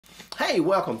Hey,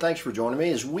 welcome. Thanks for joining me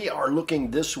as we are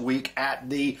looking this week at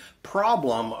the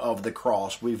problem of the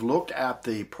cross. We've looked at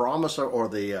the promise or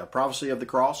the prophecy of the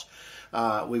cross.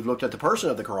 We've looked at the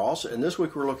person of the cross, and this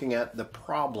week we're looking at the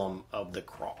problem of the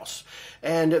cross.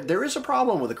 And there is a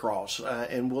problem with the cross,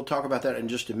 and we'll talk about that in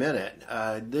just a minute.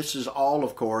 This is all,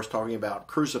 of course, talking about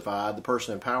crucified, the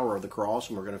person and power of the cross,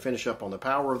 and we're going to finish up on the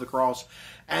power of the cross,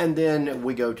 and then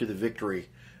we go to the victory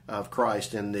of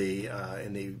Christ in the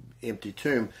empty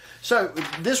tomb. So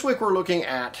this week we're looking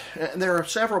at, there are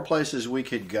several places we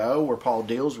could go where Paul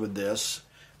deals with this,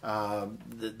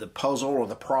 the puzzle or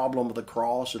the problem of the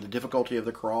cross or the difficulty of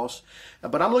the cross.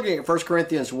 But I'm looking at 1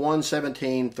 Corinthians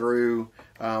 1:17 through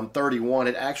 31.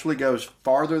 It actually goes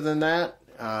farther than that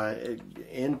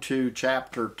into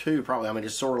chapter 2 probably. I mean,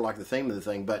 it's sort of like the theme of the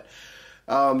thing. But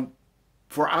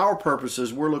for our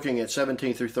purposes, we're looking at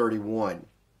 17 through 31.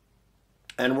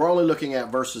 And we're only looking at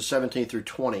verses 17 through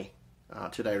 20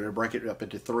 today. We're going to break it up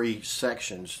into three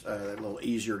sections, a little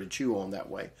easier to chew on that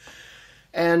way.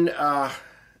 And,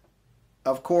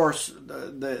 of course,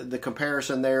 the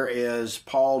comparison there is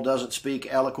Paul doesn't speak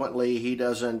eloquently. He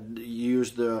doesn't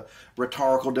use the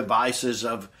rhetorical devices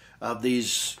of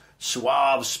these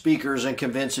suave speakers and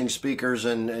convincing speakers.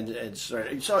 And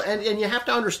you have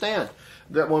to understand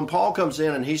that when Paul comes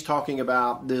in and he's talking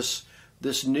about this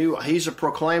new, he's a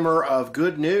proclaimer of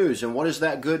good news. And what is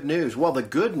that good news? Well, the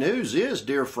good news is,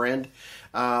 dear friend,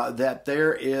 that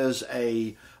there is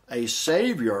a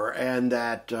Savior and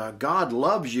that God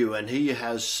loves you and He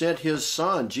has sent His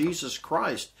Son, Jesus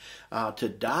Christ, to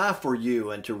die for you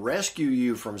and to rescue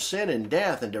you from sin and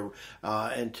death and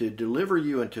to deliver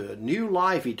you into a new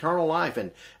life, eternal life. And,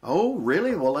 oh,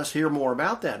 really? Well, let's hear more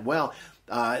about that. Well,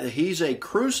 He's a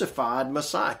crucified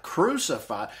Messiah.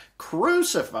 Crucified.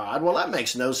 Well, that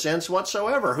makes no sense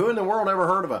whatsoever. Who in the world ever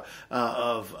heard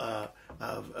of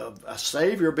a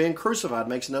Savior being crucified?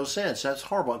 Makes no sense. That's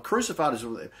horrible. Crucified is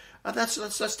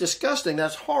that's disgusting.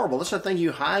 That's horrible. That's the thing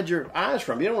you hide your eyes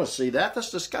from. You don't want to see that. That's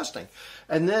disgusting.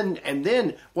 And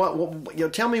then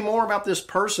what? Tell me more about this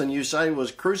person you say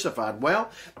was crucified. Well,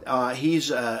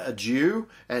 he's a Jew,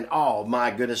 and oh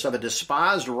my goodness, of a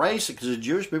despised race, because the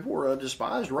Jewish people were a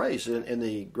despised race in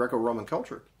the Greco-Roman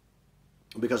culture,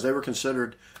 because they were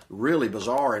considered really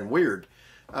bizarre and weird.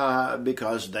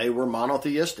 Because they were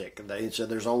monotheistic. They said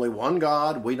there's only one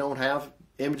God. We don't have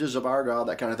images of our God,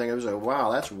 that kind of thing. It was like,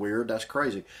 wow, that's weird. That's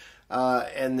crazy. He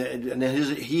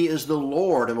is the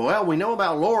Lord. And well, we know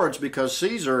about lords because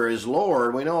Caesar is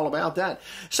Lord. We know all about that.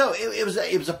 So it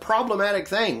was a problematic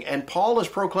thing. And Paul is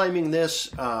proclaiming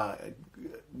this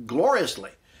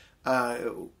gloriously.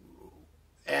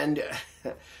 And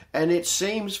it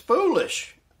seems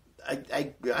foolish.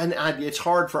 It's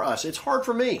hard for us. It's hard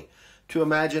for me to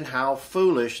imagine how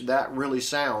foolish that really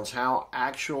sounds, how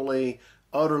actually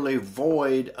utterly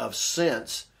void of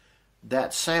sense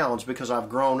that sounds, because I've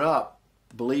grown up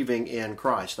believing in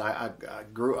Christ. I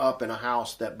grew up in a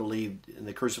house that believed in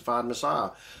the crucified Messiah.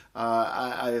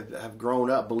 I have grown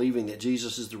up believing that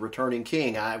Jesus is the returning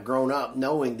King. I've grown up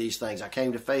knowing these things. I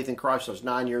came to faith in Christ. I was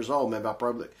 9 years old, made my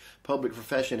public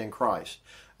profession in Christ.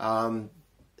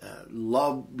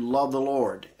 Love the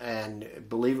Lord and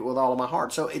believe it with all of my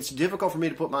heart. So it's difficult for me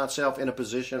to put myself in a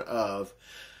position of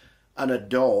an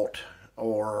adult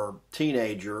or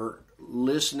teenager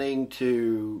listening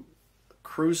to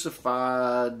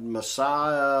crucified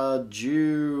Messiah,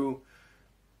 Jew,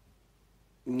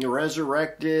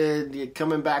 resurrected,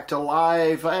 coming back to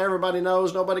life. Everybody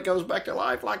knows nobody goes back to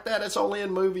life like that. It's only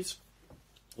in movies.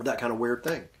 That kind of weird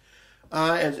thing.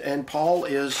 And Paul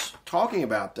is talking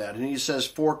about that. And he says,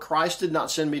 for Christ did not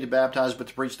send me to baptize, but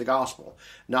to preach the gospel.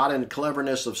 Not in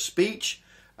cleverness of speech,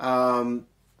 not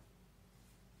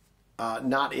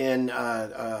in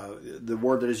the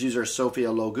word that is used there, Sophia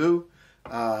Logu,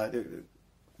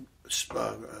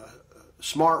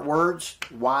 smart words,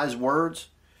 wise words,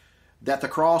 that the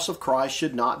cross of Christ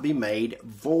should not be made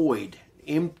void,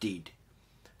 emptied.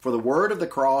 For the word of the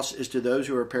cross is to those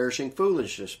who are perishing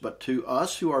foolishness, but to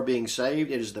us who are being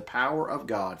saved it is the power of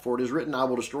God. For it is written, I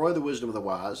will destroy the wisdom of the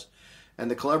wise,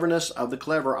 and the cleverness of the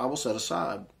clever I will set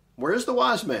aside. Where is the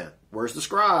wise man? Where's the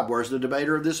scribe? Where's the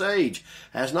debater of this age?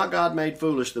 Has not God made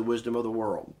foolish the wisdom of the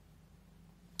world?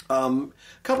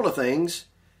 Couple of things.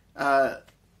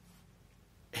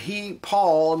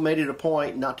 Paul made it a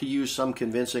point not to use some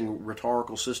convincing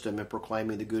rhetorical system in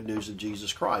proclaiming the good news of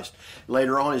Jesus Christ.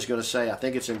 Later on, he's going to say, I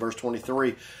think it's in verse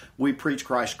 23, we preach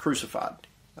Christ crucified.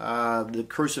 the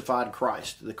crucified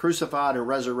Christ, the crucified and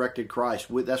resurrected Christ.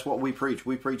 That's what we preach.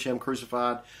 We preach Him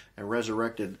crucified and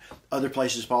resurrected. Other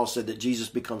places, Paul said that Jesus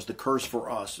becomes the curse for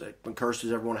us. When cursed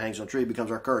is everyone who hangs on a tree, becomes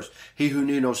our curse. He who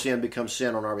knew no sin becomes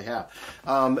sin on our behalf.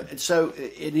 So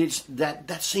it is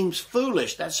that seems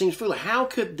foolish. That seems foolish. How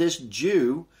could this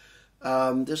Jew,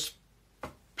 this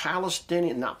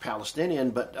Palestinian, not Palestinian,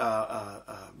 but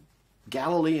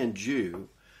Galilean Jew,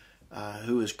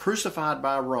 who is crucified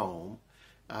by Rome,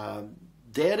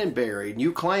 dead and buried, and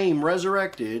you claim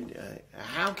resurrected,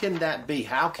 how can that be?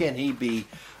 How can he be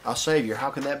a Savior? How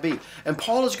can that be? And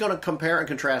Paul is going to compare and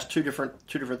contrast two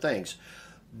different things.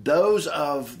 Those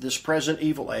of this present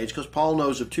evil age, because Paul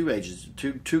knows of two ages,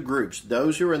 two groups.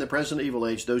 Those who are in the present evil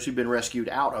age, those who've been rescued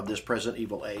out of this present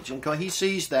evil age. And he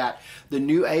sees that the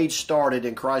new age started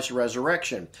in Christ's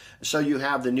resurrection. So you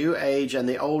have the new age and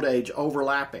the old age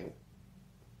overlapping.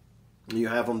 You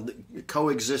have them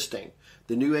coexisting.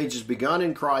 The new age has begun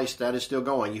in Christ, that is still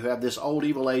going. You have this old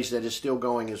evil age that is still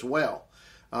going as well,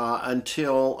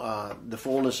 until the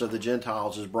fullness of the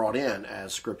Gentiles is brought in,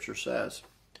 as Scripture says.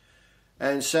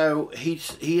 And so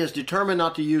he is determined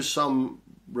not to use some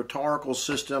rhetorical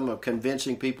system of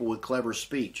convincing people with clever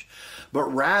speech, but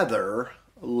rather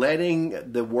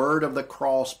letting the word of the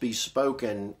cross be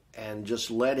spoken and just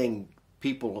letting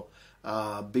people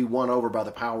be won over by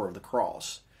the power of the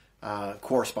cross. Of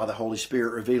course, by the Holy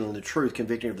Spirit revealing the truth,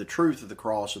 convicting of the truth of the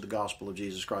cross of the gospel of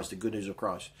Jesus Christ, the good news of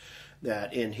Christ,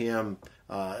 that in Him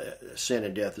sin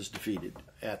and death is defeated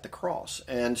at the cross.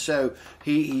 And so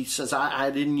he says, I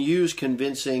didn't use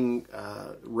convincing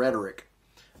rhetoric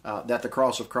that the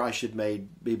cross of Christ should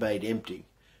be made empty.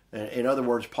 In other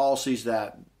words, Paul sees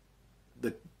that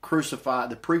the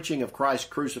preaching of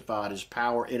Christ crucified is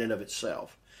power in and of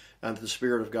itself, and that the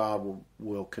Spirit of God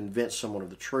will convince someone of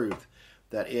the truth,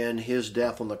 that in His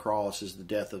death on the cross is the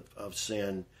death of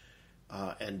sin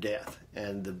and death.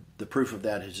 And the proof of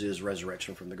that is His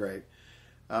resurrection from the grave.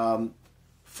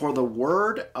 For the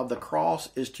word of the cross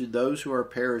is to those who are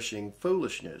perishing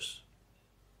foolishness.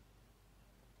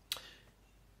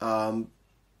 But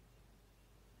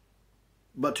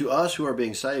to us who are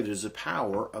being saved is the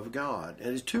power of God. And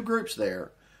there's two groups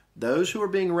there. Those who are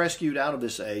being rescued out of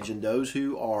this age and those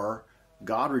who are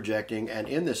God rejecting and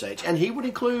in this age. And he would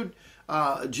include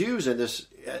Jews in this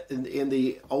in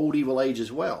the old evil age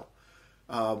as well.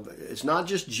 It's not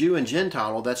just Jew and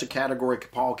Gentile. That's a category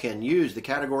Paul can use. The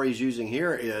category he's using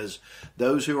here is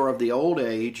those who are of the old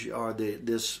age, or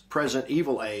this present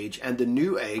evil age, and the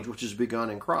new age, which has begun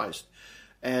in Christ.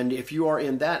 And if you are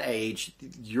in that age,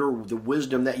 the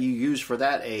wisdom that you use for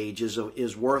that age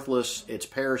is worthless. It's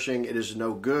perishing. It is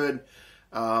no good.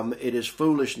 It is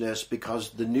foolishness, because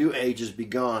the new age has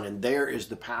begun, and there is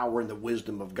the power and the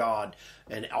wisdom of God.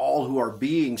 And all who are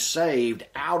being saved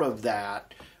out of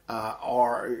that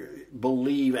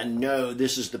believe and know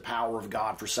this is the power of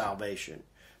God for salvation,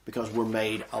 because we're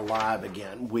made alive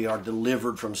again. We are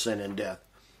delivered from sin and death,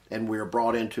 and we are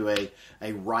brought into a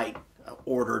right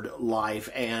ordered life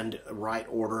and right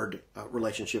ordered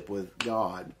relationship with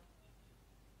God.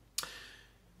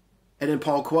 And then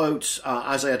Paul quotes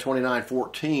Isaiah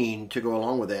 29:14 to go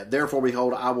along with that. Therefore,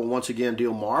 behold, I will once again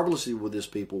deal marvelously with this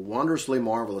people, wondrously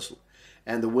marvelously.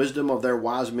 And the wisdom of their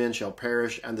wise men shall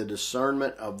perish, and the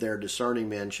discernment of their discerning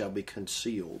men shall be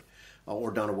concealed or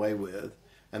done away with.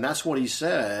 And that's what he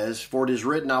says, for it is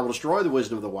written, I will destroy the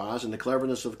wisdom of the wise, and the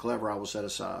cleverness of the clever I will set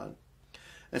aside.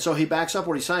 And so he backs up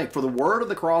what he's saying. For the word of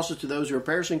the cross is to those who are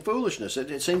perishing foolishness.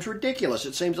 It seems ridiculous.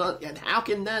 It seems, how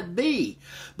can that be?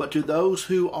 But to those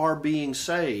who are being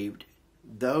saved,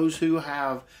 those who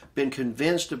have been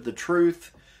convinced of the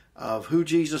truth of who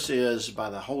Jesus is by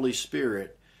the Holy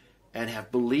Spirit, and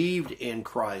have believed in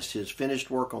Christ, His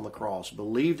finished work on the cross,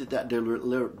 believed that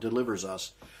delivers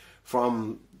us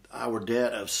from our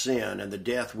debt of sin and the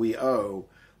death we owe,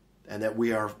 and that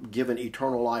we are given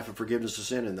eternal life and forgiveness of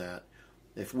sin in that.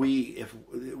 If we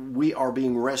are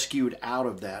being rescued out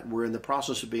of that, we're in the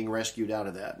process of being rescued out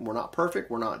of that. We're not perfect,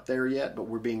 we're not there yet, but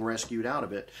we're being rescued out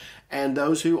of it. And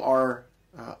those who are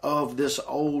of this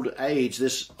old age,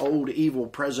 this old evil,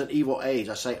 present evil age,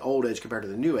 I say old age compared to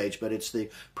the new age, but it's the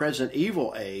present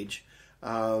evil age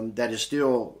that is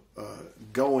still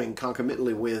going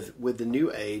concomitantly with the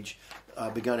new age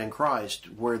begun in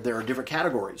Christ, where there are different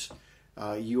categories.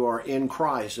 You are in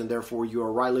Christ, and therefore you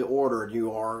are rightly ordered.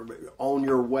 You are on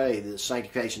your way, the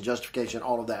sanctification, justification,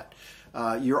 all of that.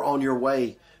 You're on your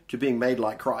way to being made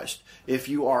like Christ. If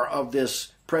you are of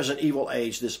this present evil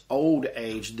age, this old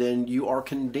age, then you are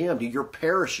condemned. You're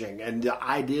perishing, and the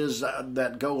ideas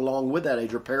that go along with that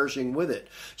age are perishing with it.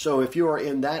 So if you are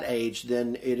in that age,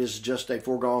 then it is just a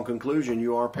foregone conclusion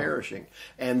you are perishing,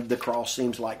 and the cross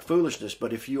seems like foolishness.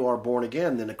 But if you are born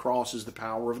again, then the cross is the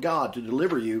power of God to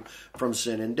deliver you from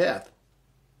sin and death.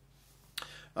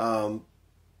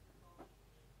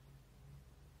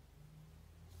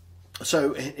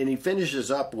 So, and he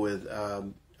finishes up with,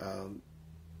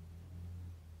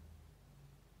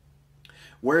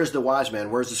 where is the wise man?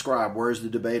 Where is the scribe? Where is the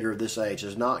debater of this age?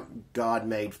 Has not God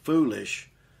made foolish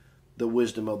the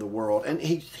wisdom of the world? And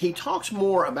he talks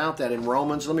more about that in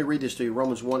Romans. Let me read this to you.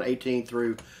 Romans 1:18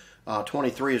 through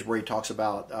 23 is where he talks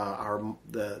about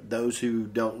those who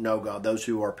don't know God, those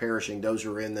who are perishing, those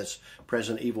who are in this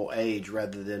present evil age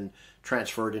rather than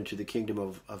transferred into the kingdom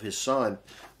of his Son.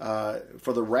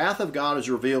 For the wrath of God is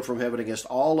revealed from heaven against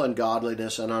all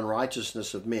ungodliness and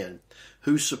unrighteousness of men,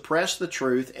 who suppress the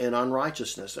truth in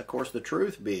unrighteousness. Of course, the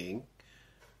truth being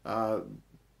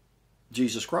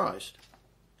Jesus Christ.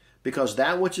 Because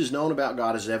that which is known about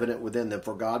God is evident within them,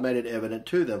 for God made it evident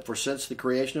to them. For since the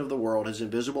creation of the world, his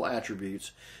invisible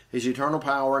attributes, his eternal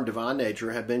power and divine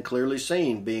nature have been clearly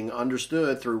seen, being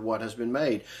understood through what has been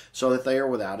made, so that they are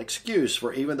without excuse.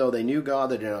 For even though they knew God,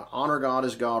 they did not honor God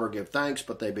as God or give thanks,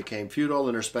 but they became futile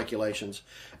in their speculations,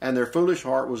 and their foolish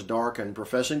heart was darkened.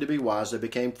 Professing to be wise, they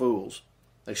became fools.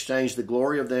 They exchanged the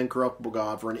glory of the incorruptible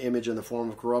God for an image in the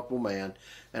form of corruptible man,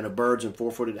 and of birds and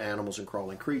four-footed animals and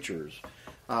crawling creatures.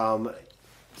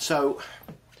 So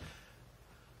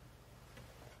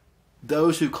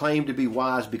those who claim to be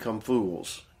wise become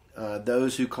fools.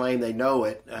 Those who claim they know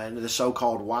it, and the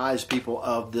so-called wise people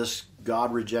of this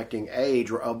God-rejecting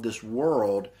age or of this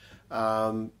world,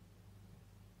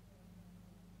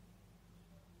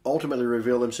 ultimately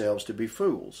reveal themselves to be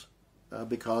fools,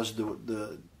 because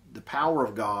the power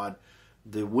of God,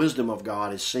 the wisdom of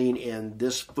God is seen in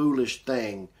this foolish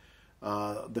thing,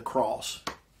 the cross.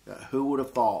 Who would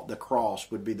have thought the cross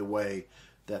would be the way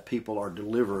that people are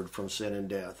delivered from sin and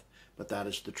death? But that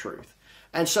is the truth.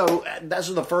 And so those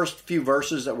are the first few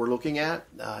verses that we're looking at.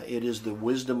 It is the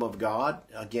wisdom of God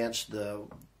against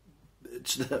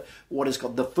what is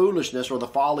called the foolishness or the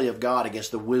folly of God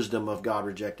against the wisdom of God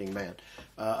rejecting man,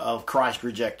 of Christ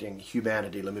rejecting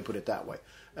humanity. Let me put it that way.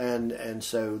 And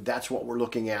so that's what we're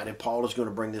looking at. And Paul is going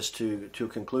to bring this to a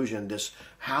conclusion.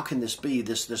 How can this be?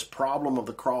 This problem of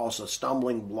the cross, a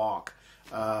stumbling block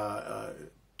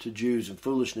to Jews and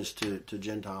foolishness to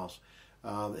Gentiles.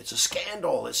 It's a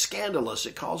scandal. It's scandalous.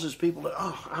 It causes people to,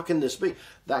 how can this be?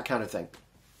 That kind of thing.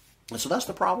 And so that's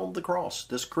the problem of the cross,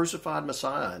 this crucified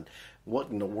Messiah. And what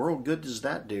in the world good does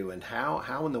that do? And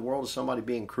how in the world is somebody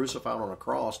being crucified on a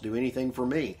cross do anything for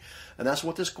me? And that's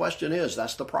what this question is.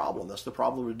 That's the problem. That's the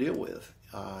problem to deal with.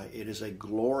 It is a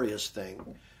glorious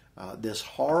thing. This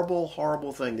horrible,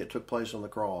 horrible thing that took place on the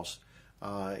cross,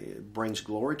 it brings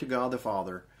glory to God the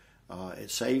Father.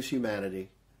 It saves humanity.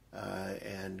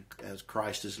 And as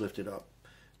Christ is lifted up,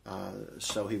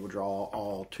 so he will draw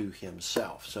all to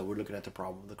himself. So we're looking at the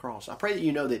problem of the cross. I pray that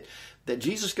you know that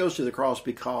Jesus goes to the cross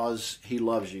because he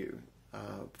loves you.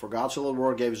 For God so loved the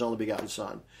world, gave his only begotten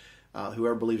Son.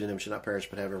 Whoever believes in him should not perish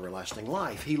but have everlasting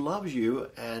life. He loves you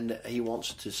and he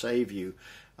wants to save you.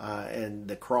 And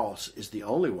the cross is the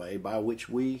only way by which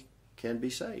we can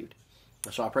be saved.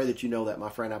 So I pray that you know that, my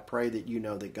friend. I pray that you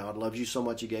know that God loves you so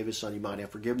much he gave his Son. You might have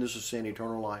forgiveness of sin,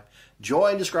 eternal life,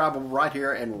 joy indescribable right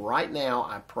here and right now.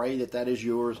 I pray that that is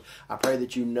yours. I pray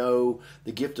that you know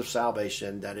the gift of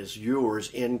salvation that is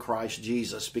yours in Christ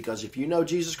Jesus. Because if you know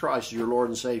Jesus Christ, your Lord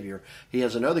and Savior, he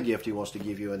has another gift he wants to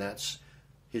give you, and that's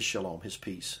his shalom, his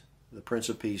peace. The Prince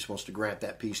of Peace wants to grant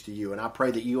that peace to you. And I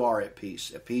pray that you are at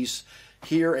peace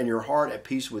here in your heart, at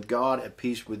peace with God, at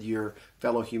peace with your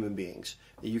fellow human beings.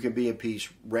 That you can be in peace,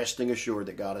 resting assured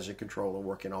that God is in control and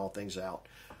working all things out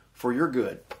for your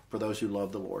good, for those who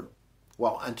love the Lord.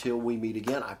 Well, until we meet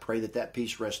again, I pray that that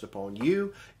peace rests upon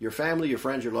you, your family, your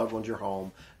friends, your loved ones, your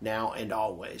home, now and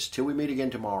always. Till we meet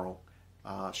again tomorrow,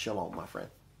 shalom, my friend.